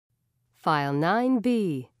File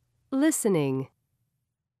 9B. Listening.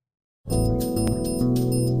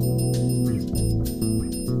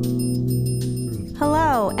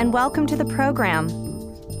 Hello, and welcome to the program.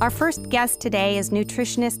 Our first guest today is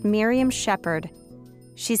nutritionist Miriam Shepard.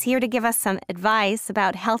 She's here to give us some advice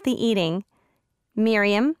about healthy eating.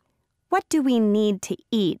 Miriam, what do we need to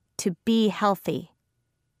eat to be healthy?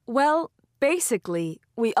 Well, basically,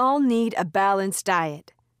 we all need a balanced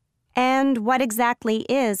diet. And what exactly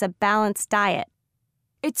is a balanced diet?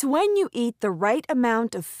 It's when you eat the right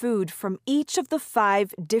amount of food from each of the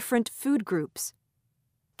 5 different food groups.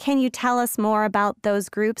 Can you tell us more about those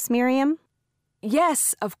groups, Miriam?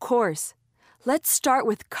 Yes, of course. Let's start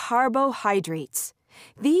with carbohydrates.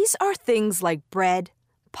 These are things like bread,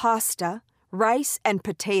 pasta, rice, and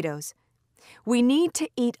potatoes. We need to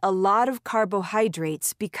eat a lot of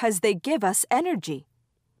carbohydrates because they give us energy.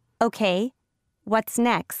 Okay, what's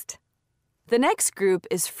next? The next group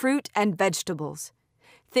is fruit and vegetables.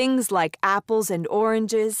 Things like apples and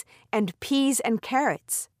oranges, and peas and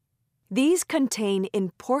carrots. These contain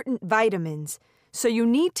important vitamins, so you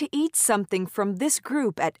need to eat something from this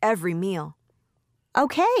group at every meal.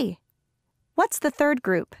 Okay. What's the third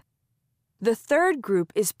group? The third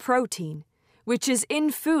group is protein, which is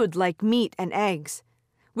in food like meat and eggs.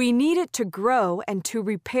 We need it to grow and to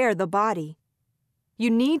repair the body. You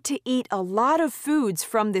need to eat a lot of foods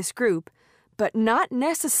from this group, but not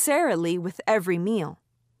necessarily with every meal.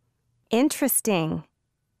 Interesting.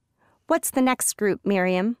 What's the next group,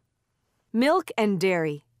 Miriam? Milk and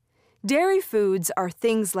dairy. Dairy foods are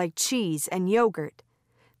things like cheese and yogurt.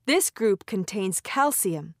 This group contains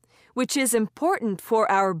calcium, which is important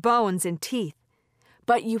for our bones and teeth.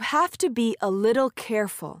 But you have to be a little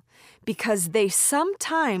careful because they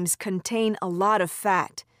sometimes contain a lot of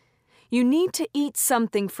fat. You need to eat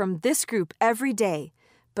something from this group every day,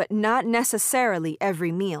 but not necessarily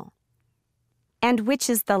every meal. And which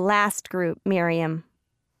is the last group, Miriam?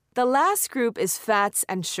 The last group is fats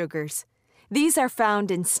and sugars. These are found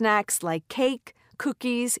in snacks like cake,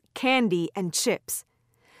 cookies, candy, and chips.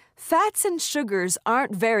 Fats and sugars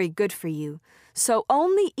aren't very good for you, so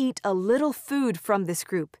only eat a little food from this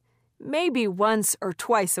group, maybe once or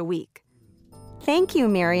twice a week. Thank you,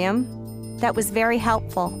 Miriam. That was very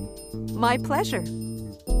helpful. My pleasure.